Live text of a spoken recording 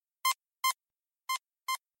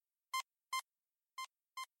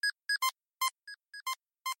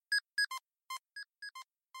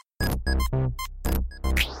Hey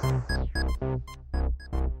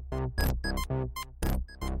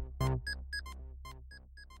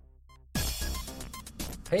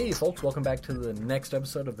folks, welcome back to the next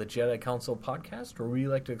episode of the Jedi Counsel podcast, where we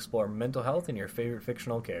like to explore mental health and your favorite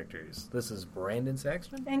fictional characters. This is Brandon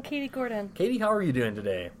Saxton. And Katie Gordon. Katie, how are you doing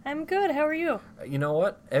today? I'm good, how are you? You know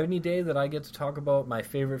what? Any day that I get to talk about my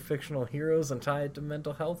favorite fictional heroes and tie it to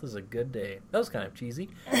mental health is a good day. That was kind of cheesy.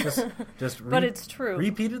 But it's true.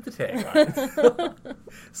 Repeated the tagline.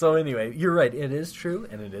 So anyway, you're right, it is true,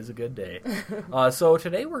 and it is a good day. So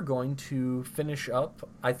today we're going to finish up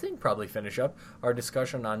our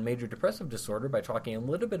discussion on major depressive disorder by talking a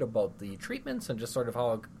little bit about the treatments and just sort of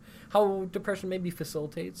how depression maybe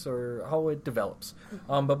facilitates or how it develops.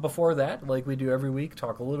 But before that, like we do every week,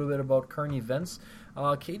 talk a little bit about current events.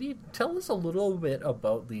 Katie, tell us a little bit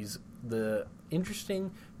about the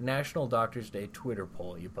interesting National Doctors Day Twitter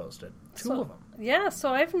poll you posted. Two of them. Yeah,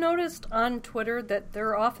 so I've noticed on Twitter that there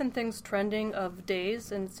are often things trending of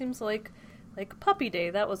days, and it seems like Puppy Day,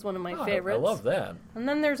 that was one of my favorites. I love that. And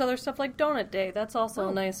then there's other stuff like Donut Day, that's also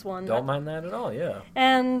a nice one. Don't mind that at all, yeah.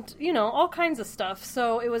 And, all kinds of stuff.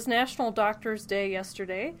 So it was National Doctors Day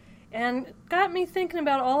yesterday, and got me thinking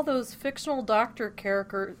about all those fictional doctor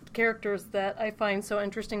characters that I find so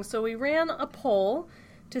interesting. So we ran a poll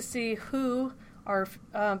to see who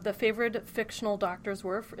the favorite fictional doctors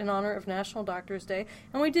were in honor of National Doctors Day.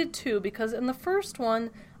 And we did two, because in the first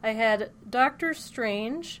one, I had Doctor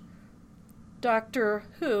Strange, Doctor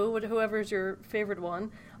Who, whoever's your favorite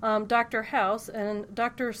one, Dr. House, and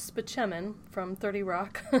Dr. Spaceman from 30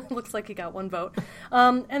 Rock. Looks like he got one vote.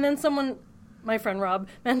 And then someone, my friend Rob,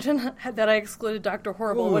 mentioned that I excluded Dr.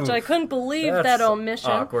 Horrible, which I couldn't believe that omission.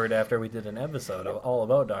 That's awkward after we did an episode all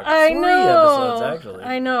about Dr. I Three know. episodes, actually.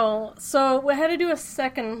 I know. So we had to do a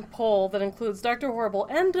second poll that includes Dr. Horrible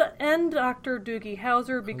and Dr. Doogie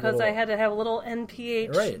Howser, because I had to have a little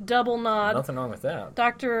NPH double nod. Nothing wrong with that.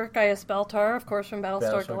 Dr. Gaius Baltar, of course, from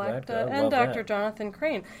Battlestar Galactica, and Dr. Jonathan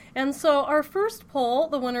Crane. And so our first poll,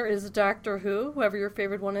 the winner is Doctor Who, whoever your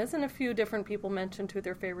favorite one is, and a few different people mentioned who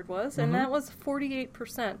their favorite was, and that was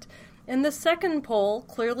 48%. In the second poll,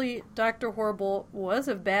 clearly Dr. Horrible was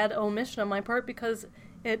a bad omission on my part, because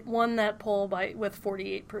it won that poll with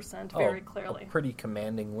 48% very clearly. A pretty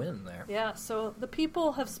commanding win there. Yeah, so the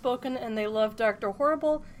people have spoken, and they love Dr.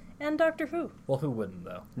 Horrible and Doctor Who. Well, who wouldn't,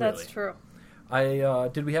 though? That's really. true.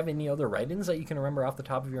 Did we have any other write-ins that you can remember off the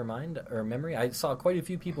top of your mind or memory? I saw quite a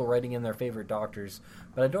few people writing in their favorite doctors,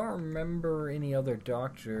 but I don't remember any other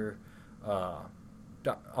doctor...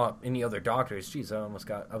 any other doctors. Jeez,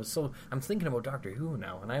 I'm thinking about Doctor Who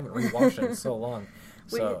now, and I haven't rewatched it in so long.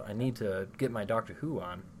 So I need to get my Doctor Who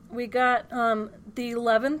on. We got the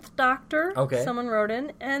 11th Doctor, okay. Someone wrote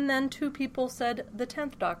in, and then two people said the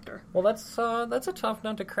 10th Doctor. Well, that's a tough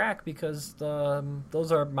nut to crack, because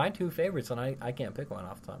those are my two favorites, and I can't pick one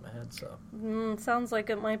off the top of my head. So sounds like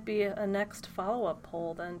it might be a next follow-up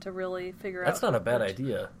poll, then, to really figure out... That's not a bad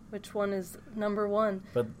idea. Which one is number one.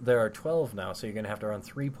 But there are 12 now, so you're going to have to run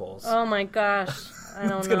 3 polls. Oh my gosh, I don't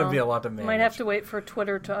know. It's going to be a lot to manage. Might have to wait for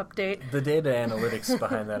Twitter to update. The data analytics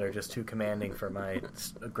behind that are just too commanding for my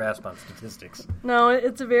grasp on statistics. No,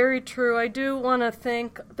 it's very true. I do want to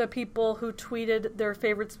thank the people who tweeted their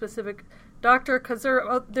favorite specific doctor, because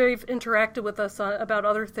they've interacted with us about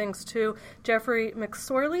other things too. Jeffrey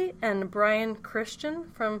McSorley and Brian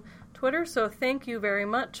Christian from Twitter, so thank you very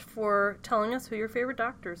much for telling us who your favorite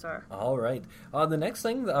doctors are. All right. The next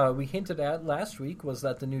thing we hinted at last week was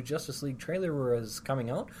that the new Justice League trailer was coming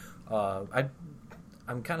out.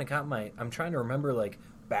 I'm trying to remember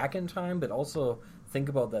back in time, but also think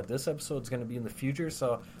about that this episode's going to be in the future,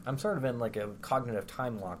 so I'm sort of in a cognitive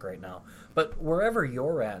time lock right now. But wherever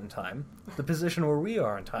you're at in time, the position where we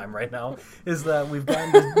are in time right now is that we've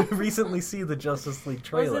gotten to recently see the Justice League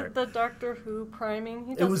trailer. Was it the Doctor Who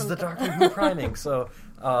priming? It was the Doctor Who priming, so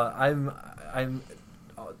I'm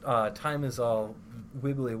time is all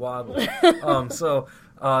wibbly wobbly.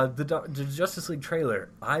 The Justice League trailer,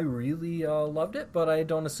 I really loved it, but I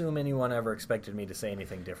don't assume anyone ever expected me to say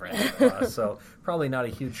anything different. So probably not a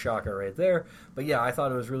huge shocker right there. But yeah, I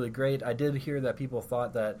thought it was really great. I did hear that people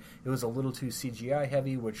thought that it was a little too CGI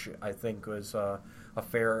heavy, which I think was a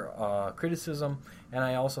fair criticism. And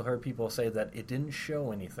I also heard people say that it didn't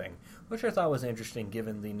show anything, which I thought was interesting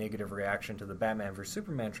given the negative reaction to the Batman vs.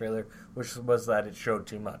 Superman trailer, which was that it showed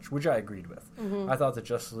too much, which I agreed with. I thought the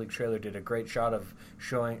Justice League trailer did a great job of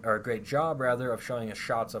showing us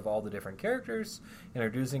shots of all the different characters,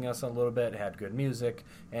 introducing us a little bit, had good music,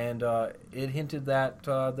 and it hinted that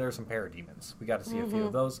there's some parademons. We got to see a few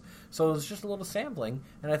of those. So it was just a little sampling,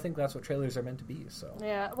 and I think that's what trailers are meant to be. So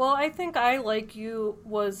yeah, well, I think I, like you,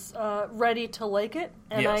 was ready to like it,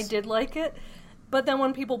 and I did like it. But then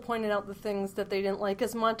when people pointed out the things that they didn't like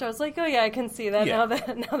as much, I was like, oh yeah, I can see that now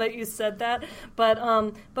that you said that. But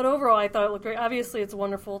overall, I thought it looked great. Obviously, it's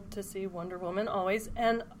wonderful to see Wonder Woman always,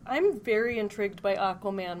 and I'm very intrigued by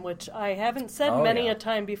Aquaman, which I haven't said many a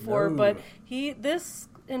time before. No. But this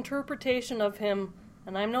interpretation of him,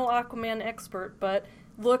 and I'm no Aquaman expert, but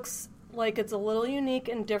looks like it's a little unique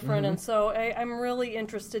and different, and so I'm really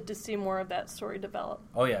interested to see more of that story develop.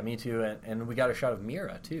 Oh yeah, me too, and we got a shot of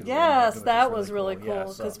Mira too. Yes, that was really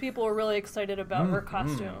cool, because people were really excited about her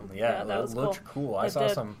costume. Yeah, that looked cool. I saw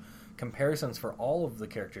some comparisons for all of the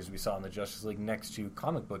characters we saw in the Justice League next to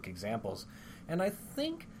comic book examples, and I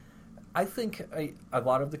think a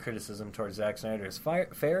lot of the criticism towards Zack Snyder is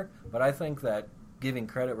fair, but I think that giving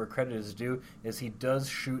credit where credit is due is he does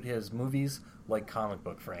shoot his movies like comic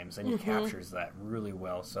book frames, and he captures that really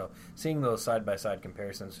well. So seeing those side-by-side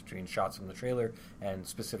comparisons between shots from the trailer and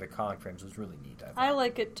specific comic frames was really neat. I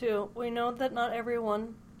like it too. We know that not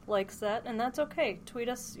everyone likes that, and that's okay. Tweet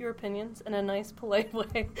us your opinions in a nice, polite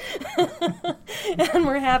way. And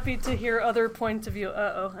we're happy to hear other points of view.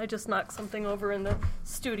 Uh-oh, I just knocked something over in the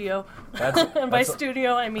studio. And by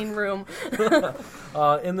studio, I mean room.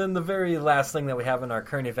 And then the very last thing that we have in our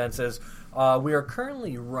current events is we are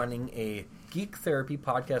currently running a Geek Therapy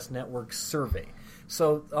Podcast Network survey.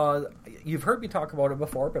 So you've heard me talk about it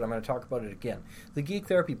before, but I'm going to talk about it again. The Geek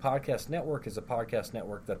Therapy Podcast Network is a podcast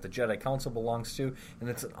network that the Jedi Counsel belongs to, and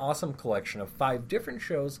it's an awesome collection of 5 different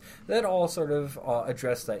shows that all sort of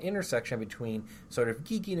address that intersection between sort of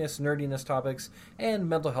geekiness, nerdiness topics, and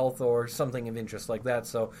mental health or something of interest like that.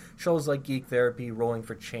 So shows like Geek Therapy, Rolling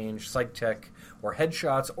for Change, Psych Tech, or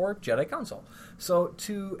Headshots, or Jedi Counsel. So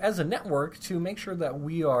as a network, to make sure that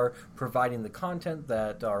we are providing the content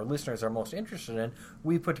that our listeners are most interested in,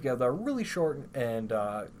 we put together a really short, and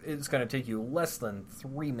it's going to take you less than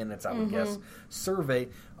 3 minutes, I would guess, survey.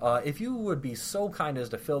 If you would be so kind as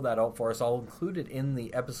to fill that out for us, I'll include it in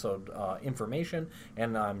the episode information,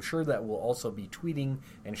 and I'm sure that we'll also be tweeting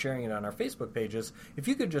and sharing it on our Facebook pages. If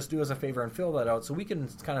you could just do us a favor and fill that out so we can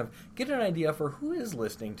kind of get an idea for who is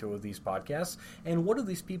listening to these podcasts and what are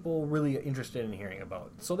these people really interested in hearing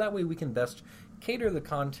about. So that way we can best cater the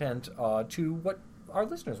content to what our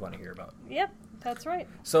listeners want to hear about. Yep. That's right.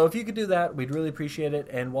 So if you could do that, we'd really appreciate it.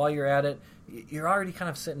 And while you're at it, you're already kind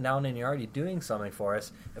of sitting down and you're already doing something for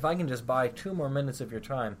us. If I can just buy 2 more minutes of your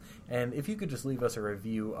time, and if you could just leave us a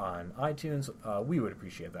review on iTunes, we would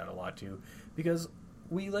appreciate that a lot too, because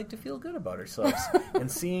we like to feel good about ourselves.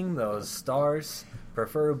 And seeing those stars,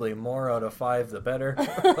 preferably more out of 5 the better,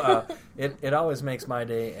 it always makes my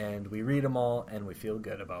day, and we read them all and we feel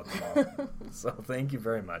good about them all. So thank you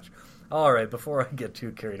very much. All right, before I get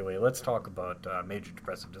too carried away, let's talk about major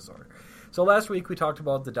depressive disorder. So last week we talked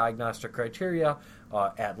about the diagnostic criteria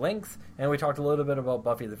at length, and we talked a little bit about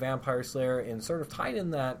Buffy the Vampire Slayer and sort of tied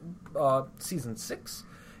in that season 6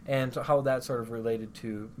 and how that sort of related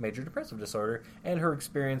to major depressive disorder and her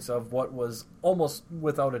experience of what was almost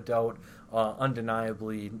without a doubt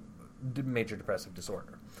undeniably major depressive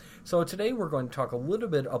disorder. So today we're going to talk a little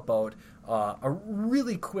bit about we're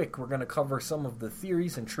going to cover some of the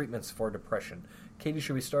theories and treatments for depression. Katie,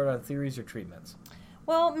 should we start on theories or treatments?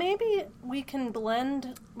 Well, maybe we can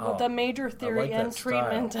blend the major theory and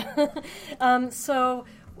treatment. So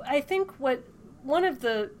I think one of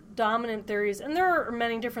the dominant theories, and there are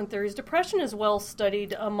many different theories, depression is well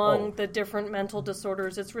studied among the different mental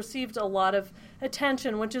disorders. It's received a lot of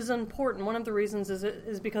attention, which is important. One of the reasons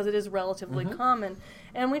is because it is relatively common.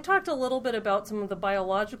 And we talked a little bit about some of the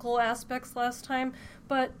biological aspects last time,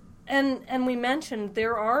 but and we mentioned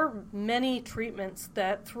there are many treatments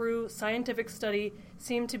that through scientific study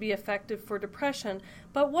seem to be effective for depression.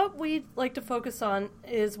 But what we'd like to focus on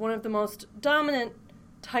is one of the most dominant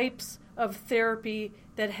types of therapy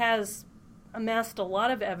that has amassed a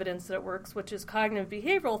lot of evidence that it works, which is cognitive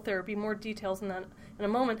behavioral therapy. More details on that in a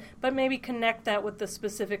moment, but maybe connect that with the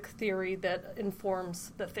specific theory that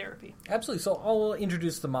informs the therapy. Absolutely. So I'll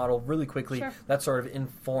introduce the model really quickly that sort of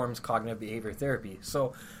informs cognitive behavior therapy.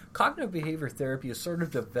 So cognitive behavior therapy is sort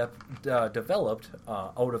of developed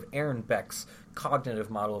out of Aaron Beck's cognitive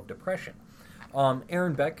model of depression.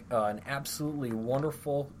 Aaron Beck, an absolutely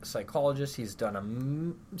wonderful psychologist. He's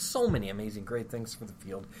done so many amazing, great things for the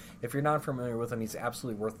field. If you're not familiar with him, he's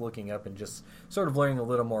absolutely worth looking up and just sort of learning a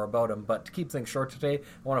little more about him. But to keep things short today,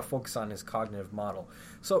 I want to focus on his cognitive model.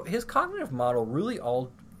 So his cognitive model really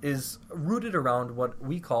all is rooted around what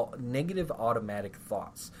we call negative automatic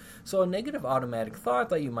thoughts. So a negative automatic thought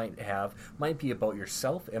that you might have might be about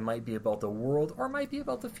yourself, it might be about the world, or it might be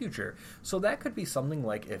about the future. So that could be something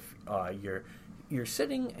like if you're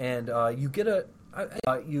sitting and you get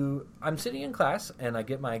I'm sitting in class and I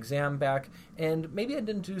get my exam back and maybe I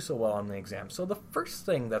didn't do so well on the exam. So the first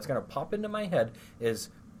thing that's going to pop into my head is,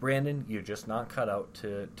 Brandon, you're just not cut out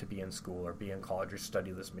to be in school or be in college or study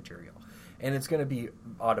this material. And it's going to be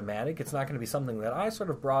automatic. It's not going to be something that I sort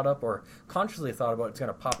of brought up or consciously thought about. It's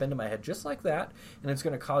going to pop into my head just like that, and it's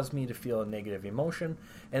going to cause me to feel a negative emotion.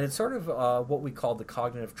 And it's sort of what we call the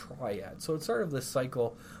cognitive triad. So it's sort of this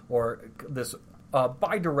cycle or this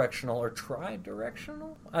bidirectional or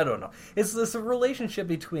tridirectional? I don't know. It's this relationship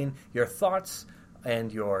between your thoughts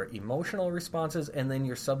and your emotional responses, and then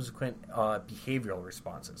your subsequent behavioral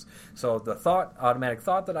responses. So the automatic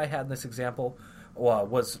thought that I had in this example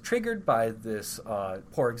was triggered by this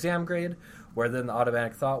poor exam grade, where then the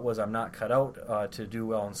automatic thought was, I'm not cut out to do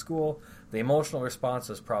well in school. The emotional response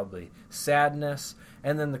is probably sadness,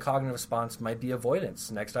 and then the cognitive response might be avoidance.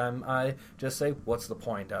 Next time I just say, what's the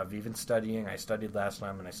point of even studying? I studied last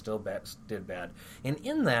time and I still did bad. And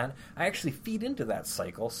in that, I actually feed into that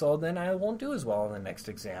cycle, so then I won't do as well in the next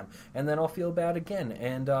exam, and then I'll feel bad again.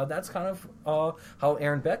 And that's kind of how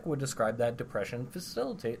Aaron Beck would describe that depression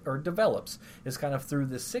develops, is kind of through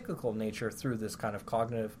this cyclical nature, through this kind of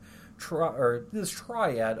cognitive this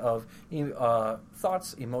triad of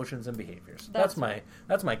thoughts, emotions, and behaviors. That's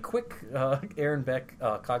my quick Aaron Beck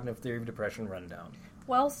cognitive theory of depression rundown.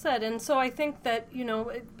 Well said. And so I think that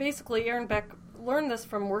basically Aaron Beck learned this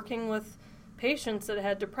from working with patients that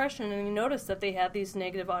had depression, and he noticed that they had these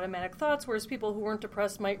negative automatic thoughts, whereas people who weren't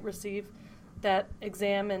depressed might receive that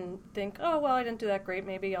exam and think, oh, well, I didn't do that great,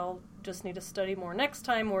 maybe I'll just need to study more next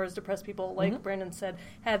time, whereas depressed people, like Brandon said,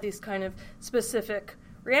 had these kind of specific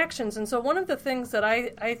reactions. And so one of the things that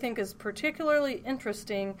I think is particularly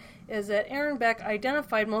interesting is that Aaron Beck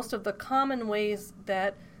identified most of the common ways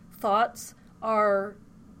that thoughts are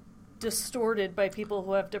distorted by people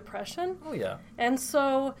who have depression. Oh, yeah. And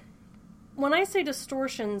so when I say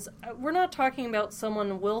distortions, we're not talking about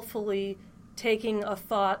someone willfully taking a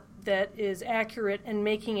thought that is accurate and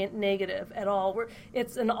making it negative at all.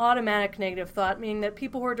 It's an automatic negative thought, meaning that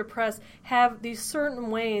people who are depressed have these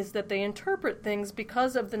certain ways that they interpret things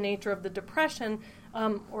because of the nature of the depression,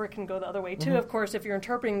 or it can go the other way too. Of course, if you're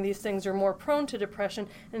interpreting these things, you're more prone to depression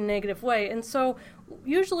in a negative way. And so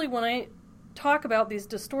usually when I talk about these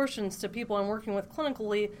distortions to people I'm working with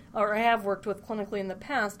clinically, or I have worked with clinically in the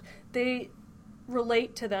past, they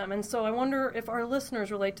relate to them. And so I wonder if our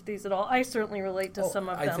listeners relate to these at all. I certainly relate to some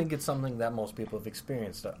of them. I think it's something that most people have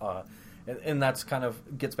experienced. And that's kind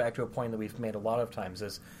of gets back to a point that we've made a lot of times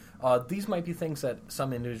is these might be things that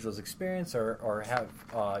some individuals experience or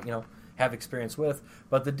have experience with,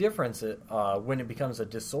 but the difference when it becomes a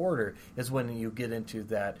disorder is when you get into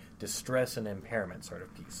that distress and impairment sort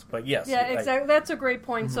of piece. But yes. Yeah, exactly. That's a great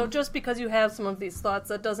point. So just because you have some of these thoughts,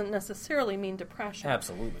 that doesn't necessarily mean depression.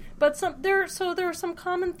 Absolutely. But there are some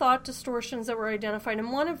common thought distortions that were identified,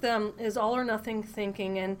 and one of them is all or nothing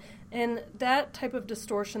thinking. And that type of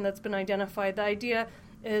distortion that's been identified, the idea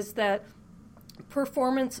is that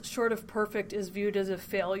performance short of perfect is viewed as a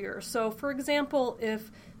failure. So, for example,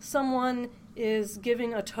 if someone is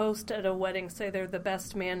giving a toast at a wedding, say they're the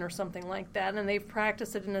best man or something like that, and they've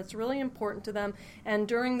practiced it and it's really important to them, and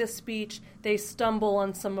during the speech they stumble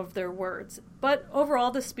on some of their words. But overall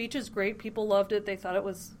the speech is great, people loved it, they thought it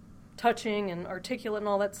was touching and articulate and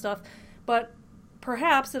all that stuff. But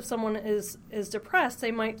perhaps if someone is depressed,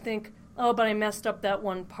 they might think, oh, but I messed up that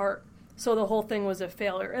one part, so the whole thing was a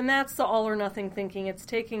failure. And that's the all or nothing thinking. It's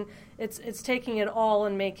taking it all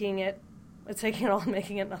and making it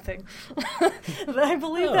nothing. I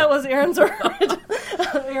believe that was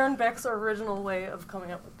Aaron Beck's original way of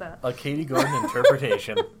coming up with that. A Katie Gordon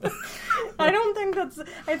interpretation. I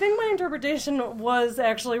think my interpretation was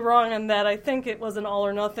actually wrong in that. I think it was an all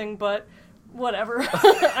or nothing, but whatever.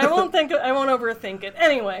 I won't overthink it.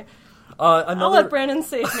 Anyway. I'll let Brandon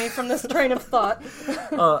save me from this train of thought.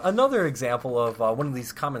 Another example of one of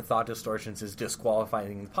these common thought distortions is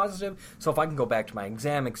disqualifying the positive. So if I can go back to my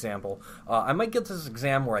exam example, I might get this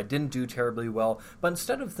exam where I didn't do terribly well, but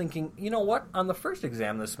instead of thinking, you know what, on the first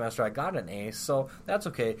exam this semester I got an A, so that's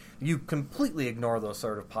okay, you completely ignore those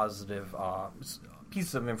sort of positive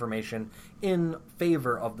pieces of information in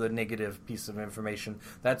favor of the negative piece of information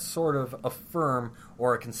that sort of affirm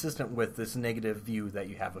or are consistent with this negative view that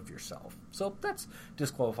you have of yourself. So that's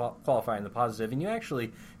disqualifying the positive. And you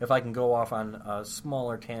actually, if I can go off on a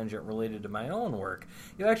smaller tangent related to my own work,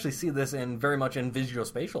 you actually see this very much in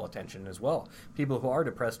visuospatial attention as well. People who are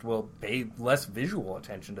depressed will pay less visual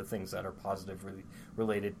attention to things that are positively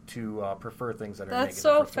related, to prefer things that are negative. That's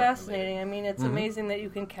so fascinating. I mean, it's amazing that you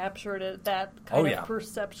can capture it at that kind of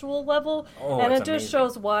perceptual level. And it just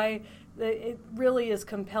shows why it really is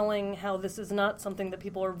compelling how this is not something that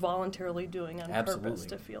people are voluntarily doing on purpose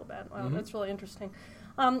to feel bad. Wow, that's really interesting.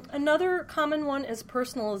 Another common one is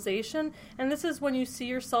personalization, and this is when you see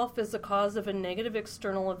yourself as the cause of a negative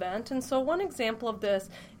external event. And so one example of this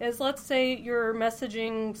is, let's say you're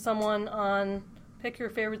messaging someone on, pick your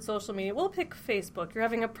favorite social media. We'll pick Facebook. You're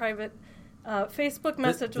having a private Facebook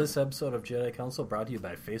message. This episode of Jedi Counsel brought to you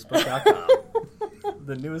by Facebook.com.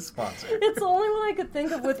 The newest sponsor. It's the only one I could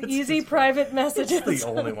think of with easy private messages. It's the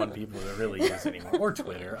only one people really use anymore. Or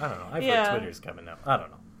Twitter. I don't know. I've heard Twitter's coming up. I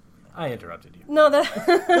don't know. I interrupted you. No,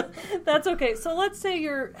 that's okay. So let's say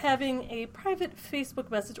you're having a private Facebook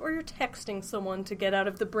message, or you're texting someone, to get out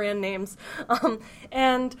of the brand names,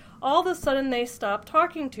 and all of a sudden they stop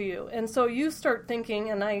talking to you. And so you start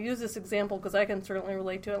thinking, and I use this example because I can certainly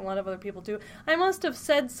relate to it, and a lot of other people do, I must have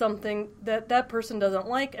said something that person doesn't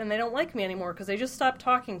like, and they don't like me anymore because they just stopped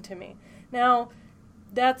talking to me. Now,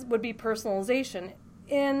 that would be personalization.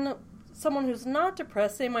 In someone who's not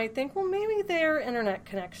depressed, they might think, well, maybe their internet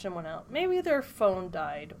connection went out. Maybe their phone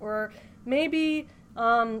died. Or maybe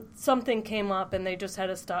something came up and they just had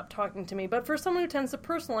to stop talking to me. But for someone who tends to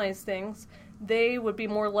personalize things, they would be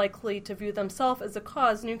more likely to view themselves as a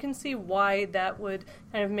cause. And you can see why that would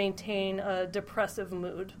kind of maintain a depressive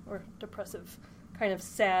mood, or depressive kind of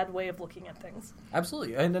sad way of looking at things.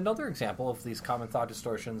 Absolutely. And another example of these common thought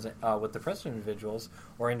distortions with depressed individuals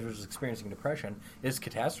or individuals experiencing depression is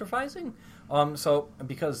catastrophizing. So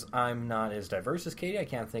because I'm not as diverse as Katie, I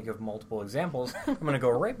can't think of multiple examples. I'm going to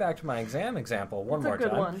go right back to my exam example one more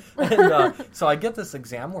time. And, so I get this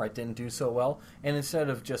exam where I didn't do so well, and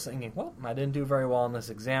instead of just thinking, well, I didn't do very well on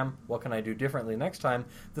this exam, what can I do differently next time?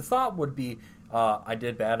 The thought would be, I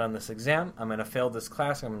did bad on this exam, I'm going to fail this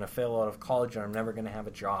class, I'm going to fail out of college, and I'm never going to have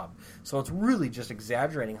a job. So it's really just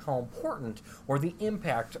exaggerating how important, or the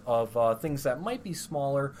impact of things that might be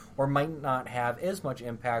smaller or might not have as much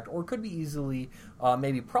impact, or could be easily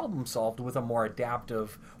maybe problem solved with a more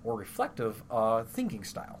adaptive or reflective thinking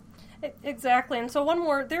style. Exactly. And so one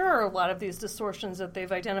more, there are a lot of these distortions that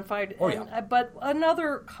they've identified, but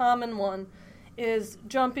another common one is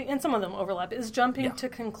jumping, and some of them overlap, is jumping to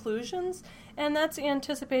conclusions, and that's the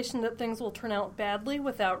anticipation that things will turn out badly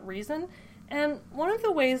without reason. And one of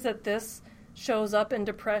the ways that this shows up in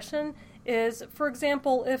depression is, for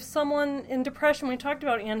example, if someone in depression, we talked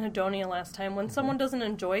about anhedonia last time, when someone doesn't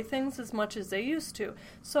enjoy things as much as they used to.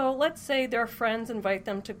 So let's say their friends invite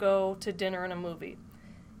them to go to dinner and a movie.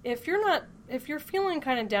 If you're feeling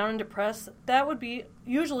kind of down and depressed, that would be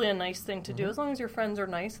usually a nice thing to do, as long as your friends are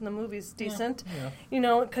nice and the movie's decent,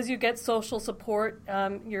 because you get social support,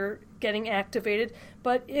 you're getting activated.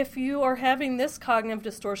 But if you are having this cognitive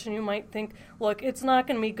distortion, you might think, look, it's not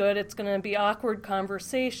going to be good, it's going to be awkward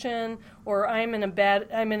conversation, or I'm in a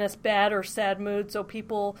bad or sad mood, so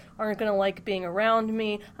people aren't going to like being around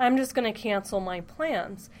me, I'm just going to cancel my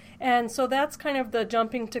plans. And so that's kind of the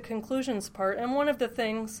jumping to conclusions part. And one of the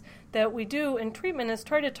things that we do in treatment is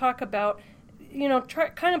try to talk about,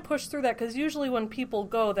 kind of push through that, because usually when people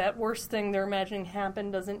go, that worst thing they're imagining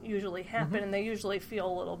happen doesn't usually happen, and they usually feel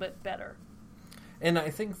a little bit better. And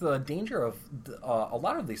I think the danger of a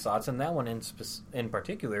lot of these thoughts, and that one in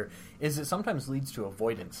particular, is it sometimes leads to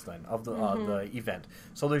avoidance then of the event.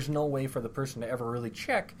 So there's no way for the person to ever really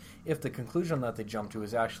check if the conclusion that they jump to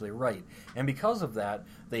is actually right. And because of that,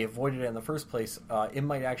 they avoided it in the first place. It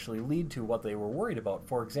might actually lead to what they were worried about.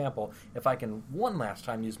 For example, if I can one last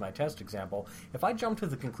time use my test example, if I jump to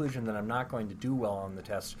the conclusion that I'm not going to do well on the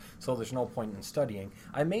test, so there's no point in studying,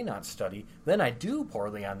 I may not study, then I do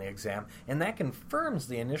poorly on the exam, and that confirms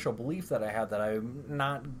the initial belief that I had that I'm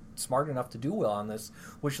not smart enough to do well on this,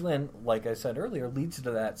 which then, like I said earlier, leads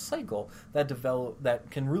to that cycle that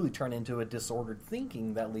can really turn into a disordered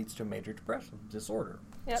thinking that leads to a major depression disorder.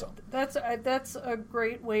 Yeah, so. That's a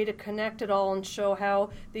great way to connect it all and show how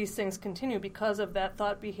these things continue because of that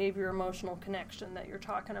thought, behavior, emotional connection that you're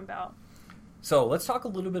talking about. So let's talk a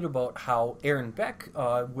little bit about how Aaron Beck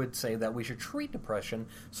would say that we should treat depression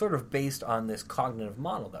sort of based on this cognitive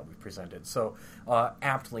model that we presented. So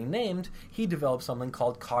aptly named, he developed something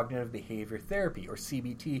called cognitive behavior therapy, or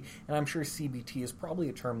CBT, and I'm sure CBT is probably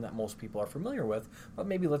a term that most people are familiar with, but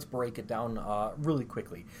maybe let's break it down really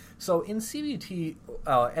quickly. So in CBT,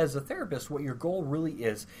 as a therapist, what your goal really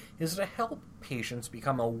is to help patients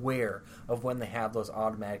become aware of when they have those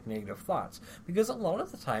automatic negative thoughts. Because a lot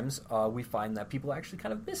of the times we find that people actually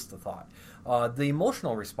kind of miss the thought. The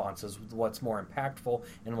emotional response is what's more impactful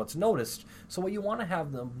and what's noticed. So what you want to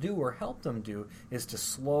have them do or help them do is to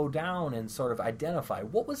slow down and sort of identify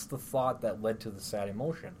what was the thought that led to the sad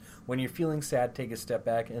emotion. When you're feeling sad, take a step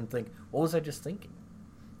back and think, what was I just thinking?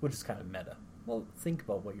 Which is kind of meta. Well, think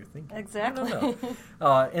about what you're thinking. Exactly. I don't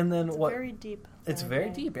know. And then it's very deep. It's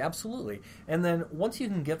very deep, absolutely. And then once you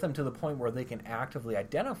can get them to the point where they can actively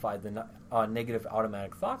identify the negative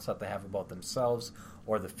automatic thoughts that they have about themselves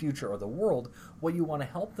or the future or the world, what you want to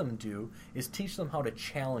help them do is teach them how to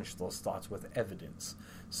challenge those thoughts with evidence.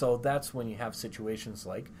 So that's when you have situations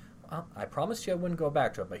like, I promised you I wouldn't go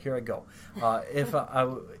back to it, but here I go.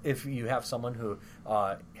 If you have someone who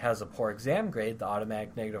has a poor exam grade, the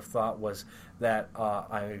automatic negative thought was that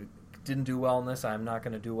I didn't do well in this, I'm not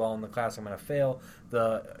going to do well in the class, I'm going to fail.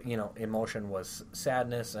 The emotion was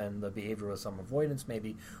sadness, and the behavior was some avoidance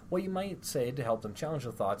maybe. What you might say to help them challenge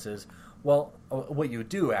the thoughts is, well, what you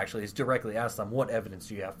do actually is directly ask them, what evidence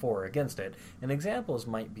do you have for or against it? And examples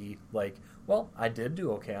might be like, well, I did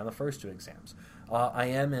do okay on the first two exams. I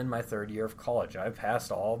am in my third year of college. I've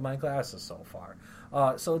passed all of my classes so far.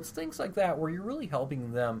 So it's things like that where you're really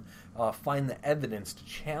helping them find the evidence to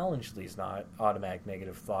challenge these automatic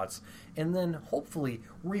negative thoughts, and then hopefully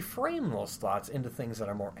reframe those thoughts into things that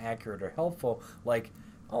are more accurate or helpful, like,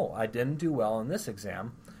 oh, I didn't do well in this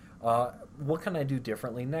exam. What can I do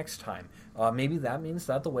differently next time? Maybe that means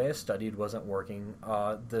that the way I studied wasn't working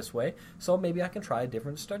this way, so maybe I can try a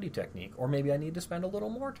different study technique, or maybe I need to spend a little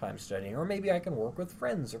more time studying, or maybe I can work with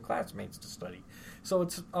friends or classmates to study. So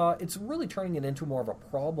it's really turning it into more of a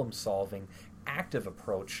problem-solving, active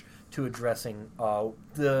approach to addressing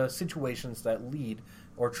the situations that lead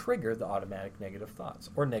or trigger the automatic negative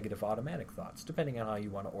thoughts, or negative automatic thoughts, depending on how you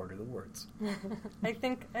want to order the words. I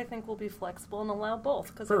think we'll be flexible and allow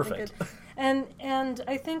both. Perfect. And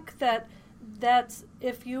I think that's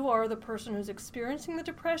if you are the person who's experiencing the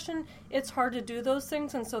depression, it's hard to do those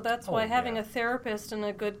things, and so that's why having a therapist and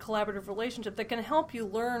a good collaborative relationship that can help you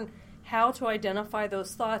learn how to identify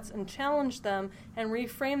those thoughts and challenge them and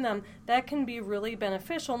reframe them, that can be really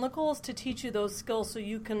beneficial. And the goal is to teach you those skills so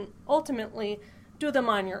you can ultimately do them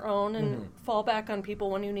on your own and fall back on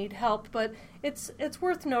people when you need help. But it's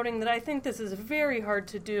worth noting that I think this is very hard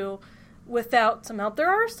to do without some help. There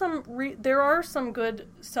are some good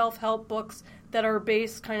self-help books that are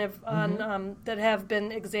based kind of on that have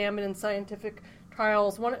been examined in scientific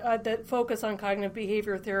trials, that focus on cognitive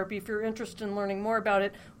behavior therapy. If you're interested in learning more about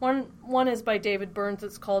it, one is by David Burns.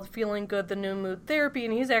 It's called Feeling Good, the New Mood Therapy,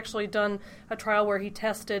 and he's actually done a trial where he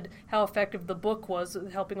tested how effective the book was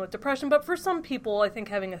helping with depression. But for some people, I think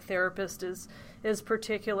having a therapist is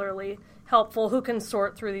particularly helpful, who can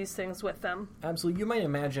sort through these things with them. Absolutely. You might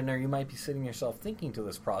imagine, or you might be sitting yourself thinking to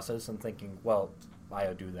this process and thinking, well, I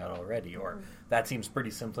do that already, or that seems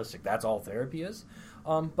pretty simplistic. That's all therapy is.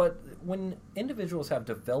 But when individuals have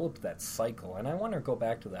developed that cycle, and I want to go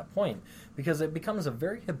back to that point, because it becomes a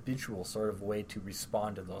very habitual sort of way to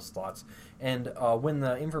respond to those thoughts. And when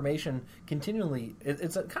the information continually,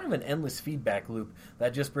 it's a kind of an endless feedback loop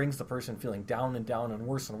that just brings the person feeling down and down and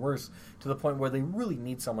worse to the point where they really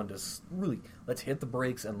need someone to really, let's hit the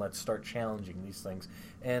brakes and let's start challenging these things.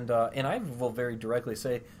 And I will very directly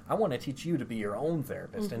say, I want to teach you to be your own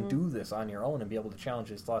therapist and do this on your own and be able to challenge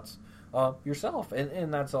these thoughts yourself,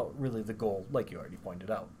 and that's really the goal, like you already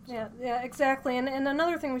pointed out. So. Yeah, exactly. And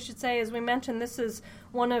another thing we should say is, we mentioned this is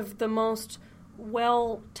one of the most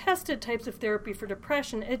well-tested types of therapy for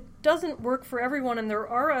depression. It doesn't work for everyone, and there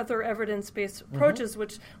are other evidence-based approaches,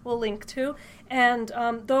 which we'll link to, and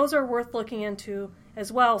those are worth looking into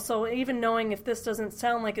as well. So even knowing if this doesn't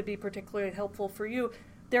sound like it'd be particularly helpful for you,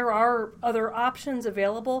 there are other options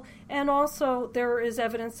available, and also there is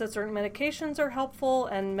evidence that certain medications are helpful,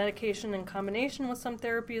 and medication in combination with some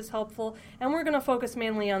therapy is helpful, and we're going to focus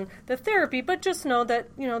mainly on the therapy, but just know that,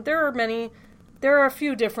 there are a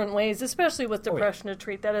few different ways, especially with depression, to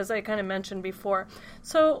treat that, as I kind of mentioned before.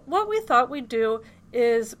 So what we thought we'd do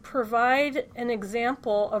is provide an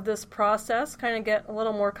example of this process, kind of get a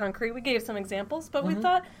little more concrete. We gave some examples, but we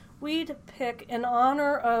thought we'd pick, in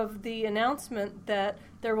honor of the announcement that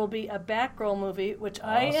there will be a Batgirl movie, which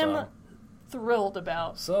I am thrilled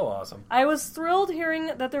about. So awesome. I was thrilled hearing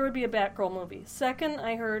that there would be a Batgirl movie. Second,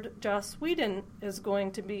 I heard Joss Whedon is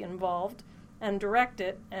going to be involved and direct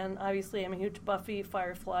it, and obviously I'm a huge Buffy,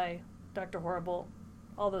 Firefly, Dr. Horrible,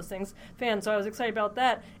 all those things fan, so I was excited about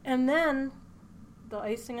that. And then the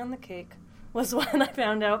icing on the cake was when I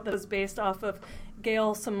found out that it was based off of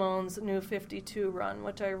Gail Simone's New 52 run,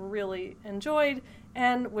 which I really enjoyed,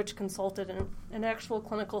 and which consulted an actual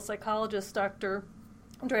clinical psychologist, Dr.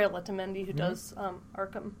 Andrea Letamendi, who does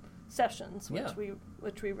Arkham Sessions,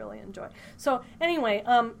 which we really enjoy. So anyway,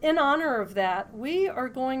 in honor of that, we are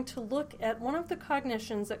going to look at one of the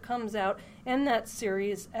cognitions that comes out in that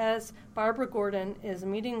series as Barbara Gordon is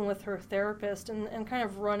meeting with her therapist and kind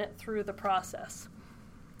of run it through the process.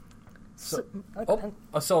 So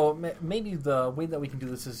maybe the way that we can do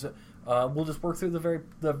this is we'll just work through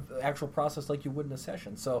the actual process like you would in a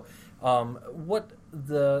session. So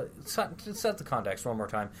to set the context one more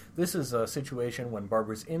time, this is a situation when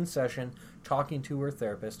Barbara's in session talking to her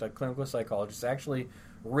therapist, a clinical psychologist, actually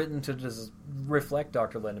written to reflect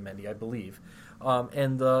Dr. Letamendi, I believe.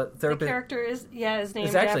 And the therapist... The character is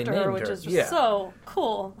named after her, which is just so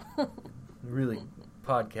cool. Really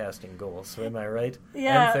podcasting goals, so am I right?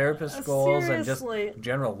 Yeah. And therapist goals seriously, and just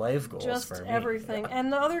general life goals just for me. Everything. Yeah.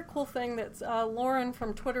 And the other cool thing that Lauren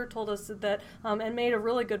from Twitter told us that, and made a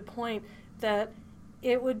really good point, that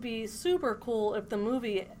it would be super cool if the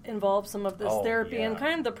movie involved some of this therapy. Yeah. And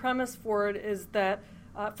kind of the premise for it is that,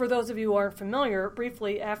 for those of you who aren't familiar,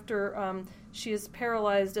 briefly, after she is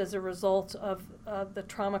paralyzed as a result of the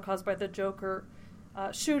trauma caused by the Joker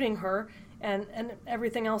shooting her, and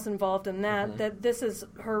everything else involved in that, that this is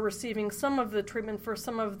her receiving some of the treatment for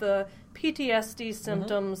some of the PTSD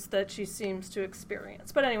symptoms that she seems to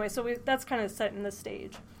experience. But anyway, so that's kind of setting the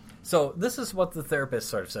stage. So this is what the therapist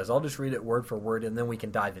sort of says. I'll just read it word for word, and then we can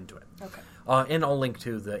dive into it. Okay. And I'll link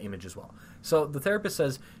to the image as well. So the therapist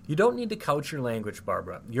says, "You don't need to couch your language,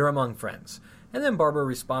 Barbara. You're among friends." And then Barbara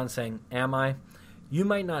responds saying, "Am I? You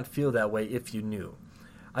might not feel that way if you knew.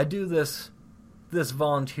 I do this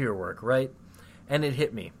volunteer work, right? And it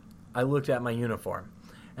hit me. I looked at my uniform,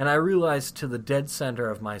 and I realized to the dead center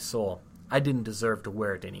of my soul, I didn't deserve to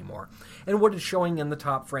wear it anymore." And what it's showing in the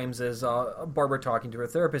top frames is Barbara talking to her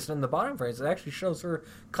therapist, and in the bottom frames, it actually shows her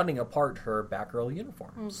cutting apart her Batgirl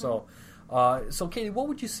uniform. So Katie, what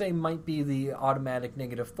would you say might be the automatic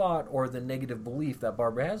negative thought or the negative belief that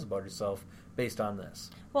Barbara has about herself based on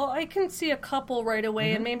this? Well, I can see a couple right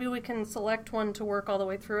away, and maybe we can select one to work all the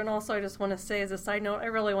way through. And also, I just want to say, as a side note, I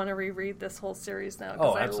really want to reread this whole series now,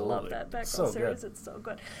 because I love that Batgirl series. Good. It's so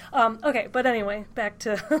good. Okay, but anyway, back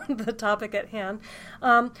to the topic at hand.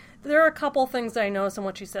 There are a couple things I notice in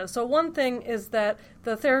what she says. So one thing is that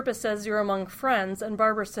the therapist says you're among friends, and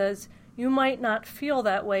Barbara says, "You might not feel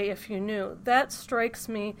that way if you knew." That strikes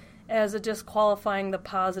me as a disqualifying the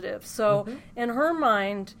positive. So in her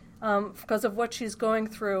mind, because of what she's going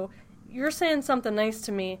through, you're saying something nice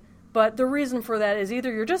to me, but the reason for that is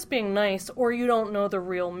either you're just being nice or you don't know the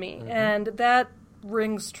real me. And that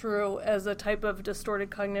rings true as a type of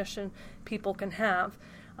distorted cognition people can have.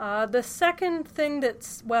 The second thing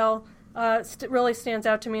that's, really stands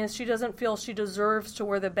out to me is she doesn't feel she deserves to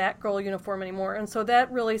wear the Batgirl uniform anymore. And so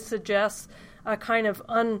that really suggests a kind of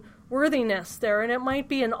unworthiness there. And it might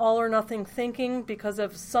be an all or nothing thinking because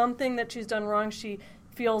of something that she's done wrong. She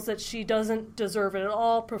feels that she doesn't deserve it at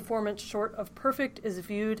all. Performance short of perfect is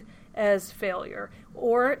viewed as failure.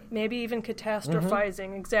 Or maybe even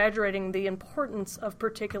catastrophizing, exaggerating the importance of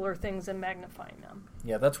particular things and magnifying them.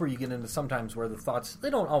 Yeah, that's where you get into sometimes where the thoughts, they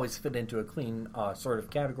don't always fit into a clean sort of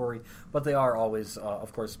category, but they are always,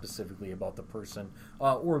 of course, specifically about the person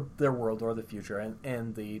or their world or the future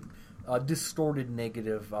and the distorted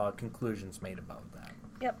negative conclusions made about that.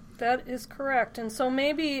 Yep, that is correct. And so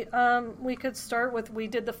maybe we could start with, we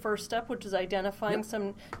did the first step, which is identifying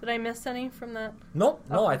some. Did I miss any from that? No,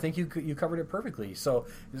 I think you covered it perfectly. So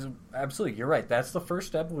absolutely, you're right. That's the first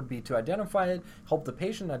step, would be to identify it, help the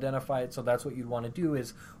patient identify it. So that's what you'd want to do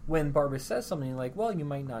is when Barbara says something like, well, you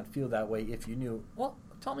might not feel that way if you knew. Well,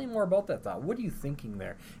 tell me more about that thought. What are you thinking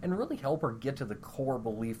there? And really help her get to the core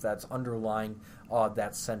belief that's underlying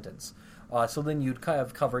that sentence. So then you'd kind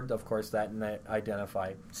of covered, of course, that in that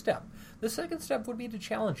identify step. The second step would be to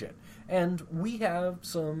challenge it. And we have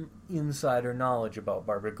some insider knowledge about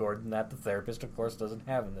Barbara Gordon that the therapist, of course, doesn't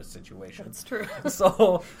have in this situation. That's true.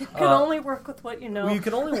 So you can only work with what you know. You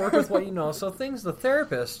can only work with what you know. So things the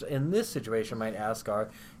therapist in this situation might ask are,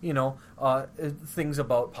 things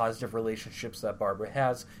about positive relationships that Barbara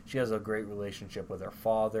has. She has a great relationship with her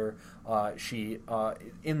father. She,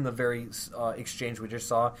 in the very exchange we just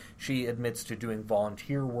saw, she admits to doing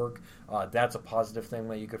volunteer work. That's a positive thing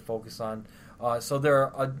that you could focus on. on. So there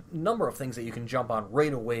are a number of things that you can jump on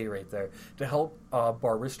right away right there to help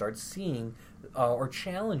Barbara start seeing or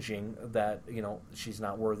challenging that, she's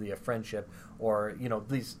not worthy of friendship, or,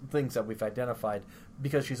 these things that we've identified,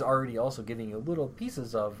 because she's already also giving you little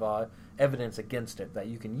pieces of evidence against it that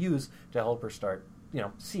you can use to help her start,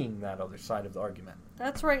 seeing that other side of the argument.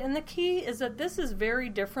 That's right. And the key is that this is very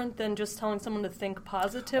different than just telling someone to think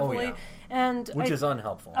positively. Oh, yeah. Which is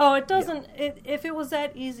unhelpful. Oh, it doesn't. Yeah. If it was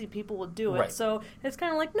that easy, people would do it. Right. So it's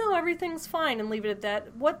kind of like, no, everything's fine, and leave it at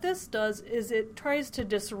that. What this does is it tries to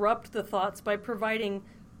disrupt the thoughts by providing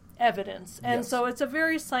evidence. And yes. so it's a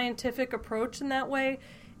very scientific approach in that way.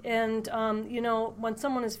 And, when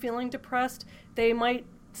someone is feeling depressed,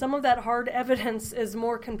 some of that hard evidence is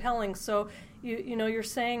more compelling. So, you're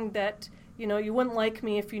saying that, you wouldn't like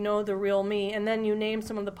me if you know the real me, and then you name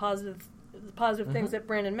some of the positive mm-hmm. things that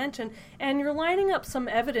Brandon mentioned, and you're lining up some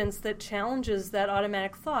evidence that challenges that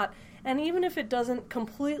automatic thought. And even if it doesn't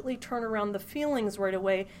completely turn around the feelings right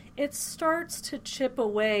away, it starts to chip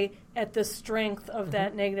away at the strength of mm-hmm.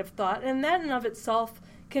 that negative thought, and that in and of itself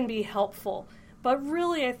can be helpful. But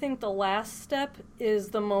really, I think the last step is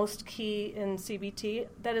the most key in CBT.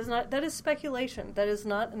 That is speculation. That is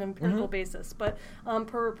not an empirical mm-hmm. basis, but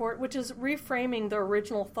per report, which is reframing the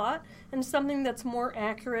original thought into something that's more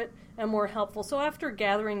accurate and more helpful. So after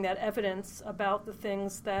gathering that evidence about the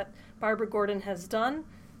things that Barbara Gordon has done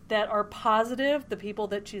that are positive, the people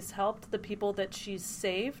that she's helped, the people that she's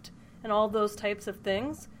saved, and all those types of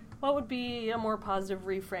things, what would be a more positive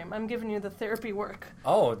reframe? I'm giving you the therapy work.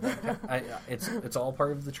 Oh, it's all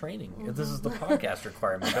part of the training. Mm-hmm. This is the podcast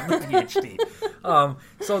requirement of the PhD.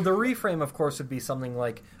 So the reframe, of course, would be something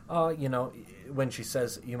like, when she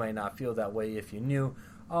says you might not feel that way if you knew,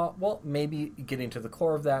 maybe getting to the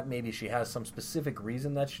core of that, maybe she has some specific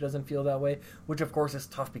reason that she doesn't feel that way, which of course is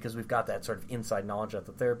tough because we've got that sort of inside knowledge that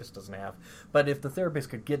the therapist doesn't have. But if the therapist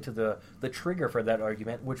could get to the trigger for that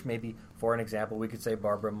argument, which maybe, for an example, we could say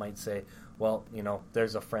Barbara might say, well,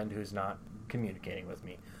 there's a friend who's not communicating with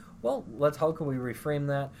me. Well, how can we reframe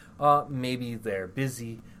that? Maybe they're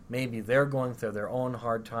busy. Maybe they're going through their own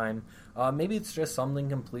hard time. Maybe it's just something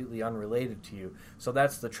completely unrelated to you. So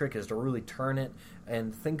that's the trick, is to really turn it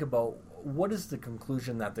and think about what is the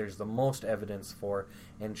conclusion that there's the most evidence for,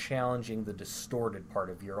 and challenging the distorted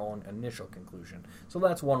part of your own initial conclusion. So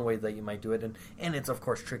that's one way that you might do it. And it's, of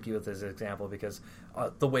course, tricky with this example because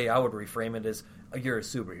the way I would reframe it is, you're a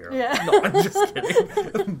superhero. Yeah. No, I'm just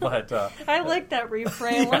kidding. But I like that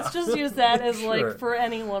reframe. Yeah. Let's just use that as sure. for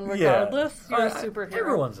anyone, regardless. Yeah. You're a superhero.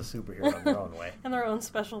 Everyone's a superhero in their own way. In their own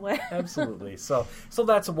special way. Absolutely. So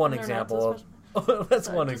that's one example of... That's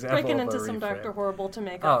one example. Breaking of into some reframe. Dr. Horrible to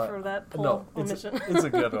make up for that omission. It's a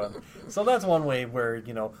good one. So that's one way where,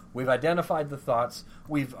 we've identified the thoughts,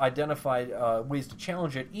 we've identified ways to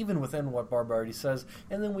challenge it, even within what Barbara already says,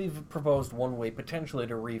 and then we've proposed one way potentially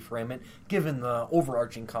to reframe it, given the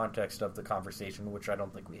overarching context of the conversation, which I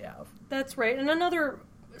don't think we have. That's right. And another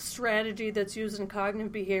strategy that's used in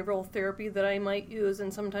cognitive behavioral therapy that I might use,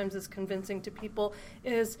 and sometimes is convincing to people,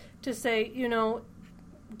 is to say,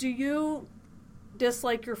 do you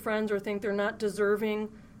dislike your friends or think they're not deserving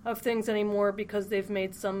of things anymore because they've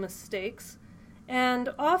made some mistakes? And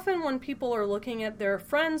often when people are looking at their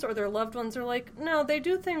friends or their loved ones, they're like, no, they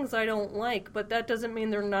do things I don't like, but that doesn't mean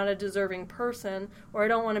they're not a deserving person, or I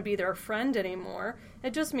don't want to be their friend anymore.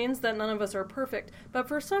 It just means that none of us are perfect. But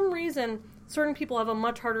for some reason, certain people have a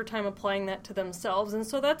much harder time applying that to themselves. And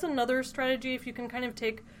so that's another strategy. If you can kind of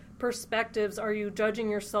take perspectives, are you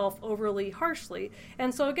judging yourself overly harshly?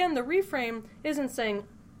 And so again, the reframe isn't saying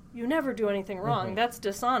you never do anything wrong. Mm-hmm. That's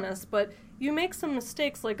dishonest, but you make some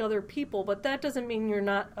mistakes like other people, but that doesn't mean you're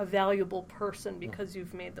not a valuable person because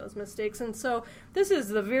you've made those mistakes. And so this is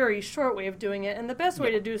the very short way of doing it, and the best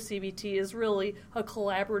way to do CBT is really a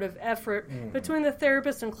collaborative effort between the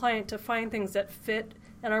therapist and client to find things that fit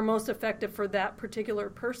and are most effective for that particular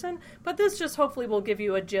person. But this just hopefully will give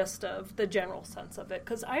you a gist of the general sense of it,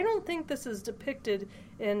 because I don't think this is depicted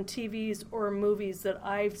in TVs or movies that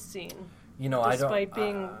I've seen. Despite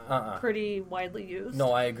being pretty widely used.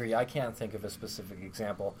 No, I agree. I can't think of a specific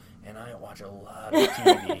example, and I watch a lot of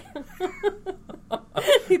TV.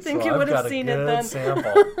 You think you would have seen it then?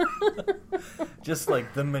 Sample. Just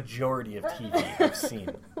like the majority of TV I've seen.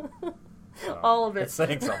 So, all of it. It's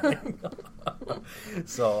saying something.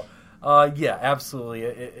 So,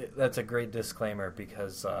 absolutely. That's a great disclaimer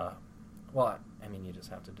because, you just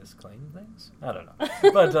have to disclaim things. I don't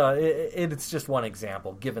know. But it's just one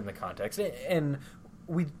example, given the context. And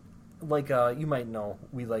like you might know,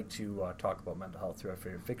 we like to talk about mental health through our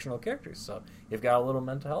favorite fictional characters. So you've got a little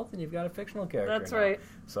mental health, and you've got a fictional character. That's now. right.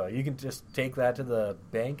 So you can just take that to the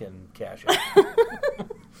bank and cash it.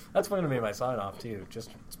 That's going to be my sign off too.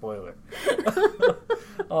 Just spoiler.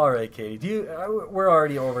 All right, Katie. We're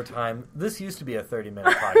already over time. This used to be a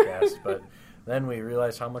 30-minute podcast, but then we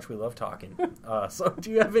realized how much we love talking. So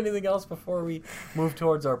do you have anything else before we move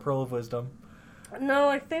towards our Pearl of Wisdom? No,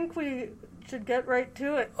 I think we should get right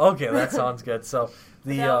to it. Okay, that sounds good. So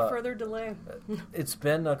without further delay. It's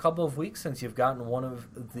been a couple of weeks since you've gotten one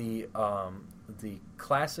of the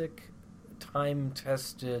classic,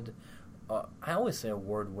 time-tested, I always say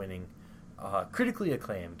award-winning, critically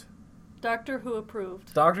acclaimed. Doctor Who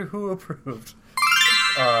approved.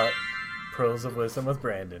 Pearls of Wisdom with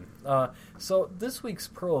Brandon. So this week's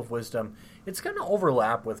Pearl of Wisdom, it's going to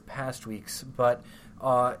overlap with past weeks, but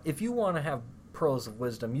if you want to have Pearls of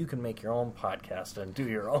Wisdom, you can make your own podcast and do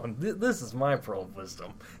your own. This is my Pearl of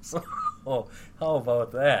Wisdom. So how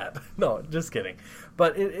about that? No, just kidding.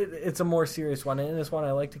 But it's a more serious one, and it's one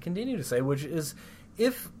I like to continue to say, which is,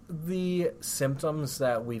 if the symptoms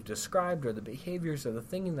that we've described or the behaviors or the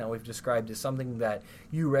thinking that we've described is something that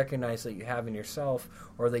you recognize that you have in yourself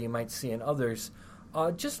or that you might see in others,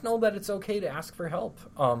 just know that it's okay to ask for help.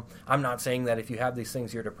 I'm not saying that if you have these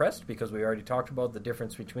things you're depressed, because we already talked about the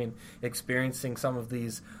difference between experiencing some of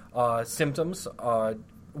these symptoms,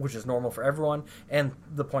 which is normal for everyone, and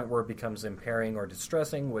the point where it becomes impairing or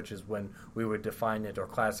distressing, which is when we would define it or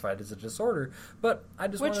classify it as a disorder. But I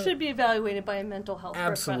just should be evaluated by a mental health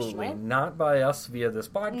absolutely professional. Not by us via this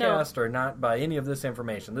podcast or not by any of this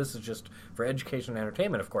information. This is just for education and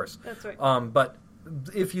entertainment, of course. That's right. But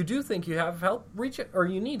if you do think you have help, reach out, or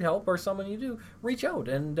you need help, or someone you do, reach out.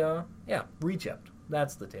 And reach out.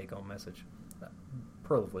 That's the take-home message.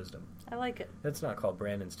 Pearl of Wisdom. I like it. It's not called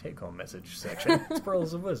Brandon's take-home message section. It's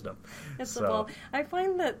Pearls of Wisdom. Well, I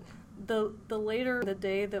find that the later in the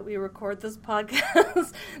day that we record this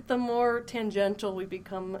podcast, the more tangential we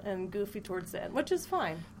become and goofy towards the end, which is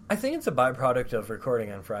fine. I think it's a byproduct of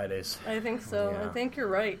recording on Fridays. I think so. Yeah. I think you're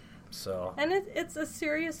right. So, and it's a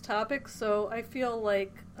serious topic, so I feel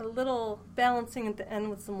like a little balancing at the end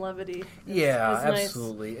with some levity is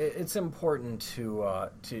absolutely. Nice. It's important to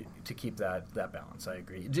keep that balance. I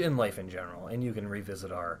agree. In life in general, and you can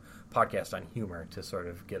revisit our podcast on humor to sort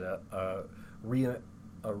of get a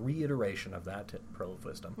reiteration of that Pearl of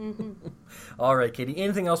Wisdom. Mm-hmm. All right, Katie.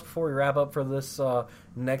 Anything else before we wrap up for this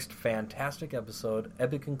next fantastic episode,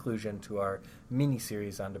 epic conclusion to our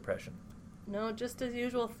mini-series on depression? No, just as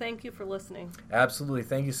usual, thank you for listening. Absolutely.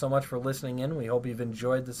 Thank you so much for listening in. We hope you've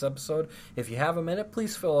enjoyed this episode. If you have a minute,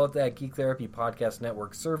 please fill out that Geek Therapy Podcast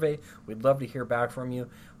Network survey. We'd love to hear back from you.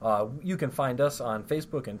 You can find us on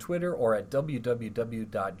Facebook and Twitter or at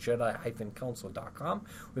www.jedi-counsel.com.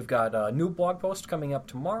 We've got a new blog post coming up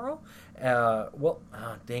tomorrow.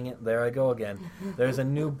 Dang it. There I go again. There's a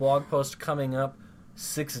new blog post coming up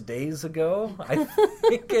 6 days ago, I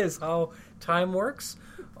think is how time works.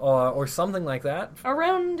 Or something like that.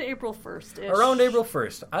 Around April 1st-ish. Around April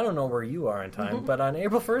 1st. I don't know where you are in time, but on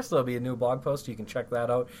April 1st there'll be a new blog post. You can check that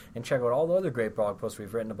out and check out all the other great blog posts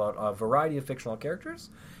we've written about a variety of fictional characters.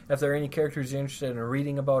 If there are any characters you're interested in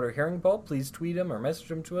reading about or hearing about, please tweet them or message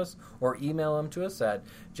them to us or email them to us at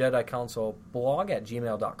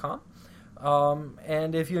JediCounselblog@gmail.com.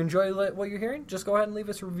 And if you enjoy what you're hearing, just go ahead and leave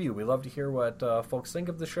us a review. We love to hear what folks think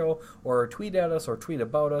of the show, or tweet at us, or tweet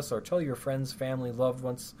about us, or tell your friends, family, loved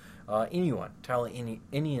ones, anyone. Tell any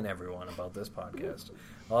and everyone about this podcast.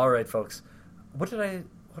 All right, folks. What did I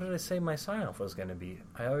say my sign-off was going to be?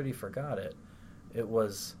 I already forgot it. It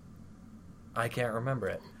was... I can't remember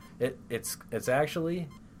it. It's actually...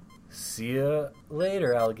 See ya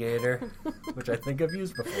later, alligator, which I think I've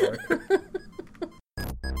used before.